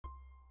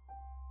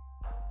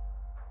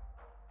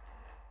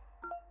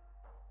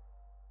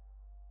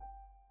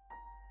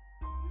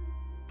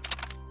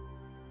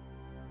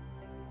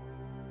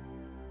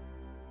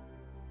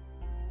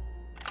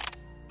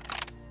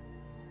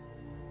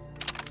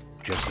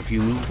Just a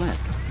few moves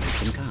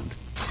left. Make them count.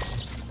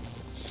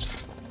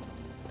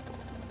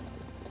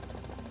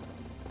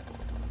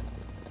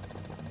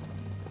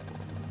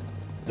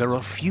 There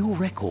are few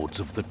records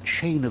of the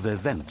chain of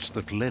events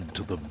that led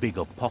to the big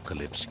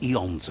apocalypse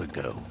eons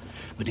ago,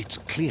 but it's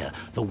clear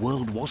the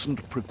world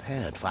wasn't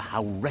prepared for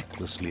how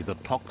recklessly the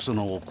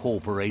Toxanol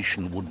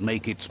Corporation would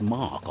make its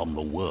mark on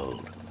the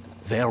world.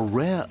 Their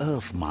rare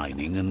earth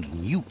mining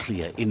and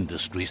nuclear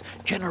industries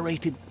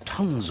generated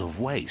tons of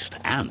waste,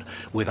 and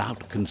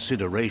without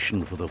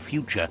consideration for the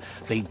future,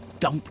 they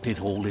dumped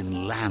it all in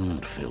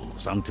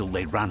landfills until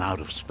they ran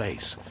out of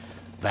space.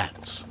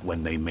 That's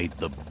when they made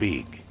the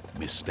big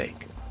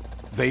mistake.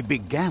 They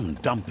began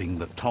dumping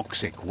the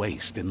toxic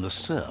waste in the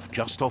surf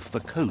just off the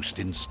coast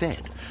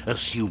instead,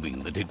 assuming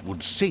that it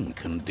would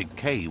sink and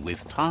decay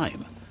with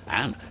time.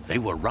 And they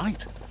were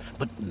right,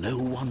 but no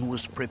one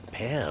was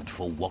prepared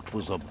for what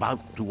was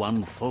about to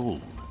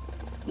unfold.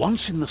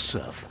 Once in the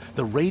surf,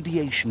 the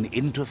radiation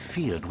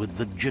interfered with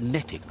the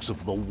genetics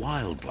of the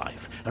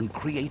wildlife and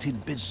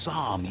created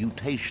bizarre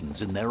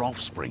mutations in their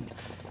offspring.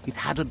 It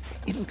had an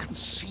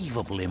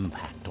inconceivable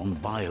impact on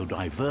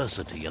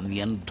biodiversity and the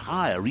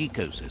entire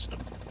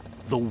ecosystem.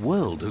 The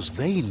world as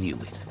they knew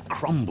it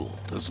crumbled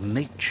as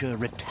nature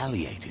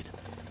retaliated.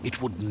 It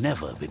would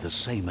never be the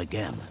same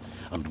again,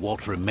 and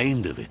what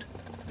remained of it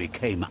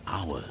became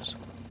ours.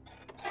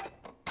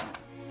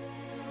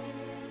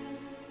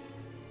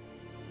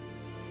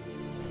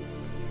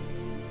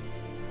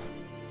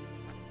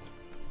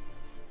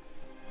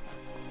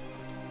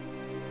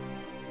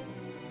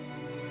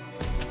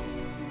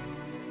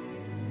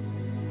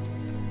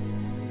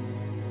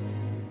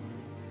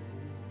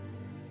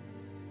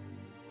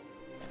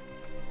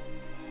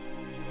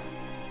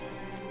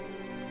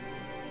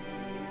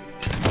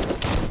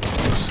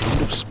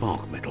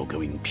 Spark metal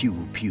going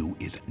pew-pew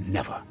is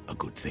never a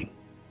good thing.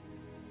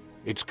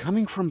 It's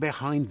coming from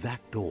behind that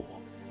door.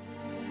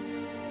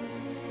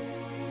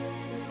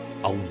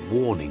 A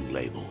warning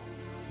label.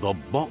 The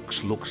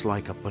box looks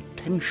like a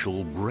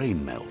potential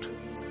brain melt.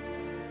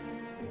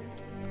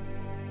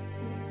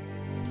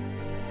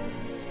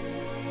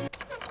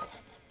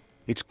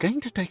 It's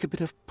going to take a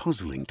bit of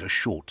puzzling to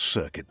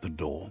short-circuit the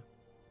door.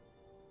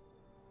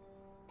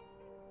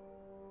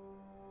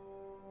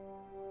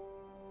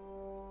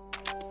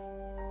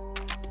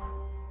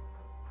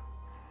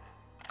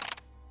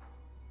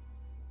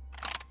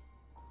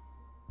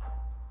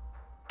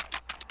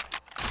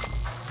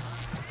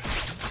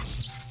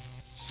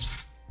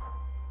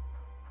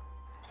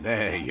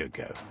 There you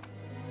go.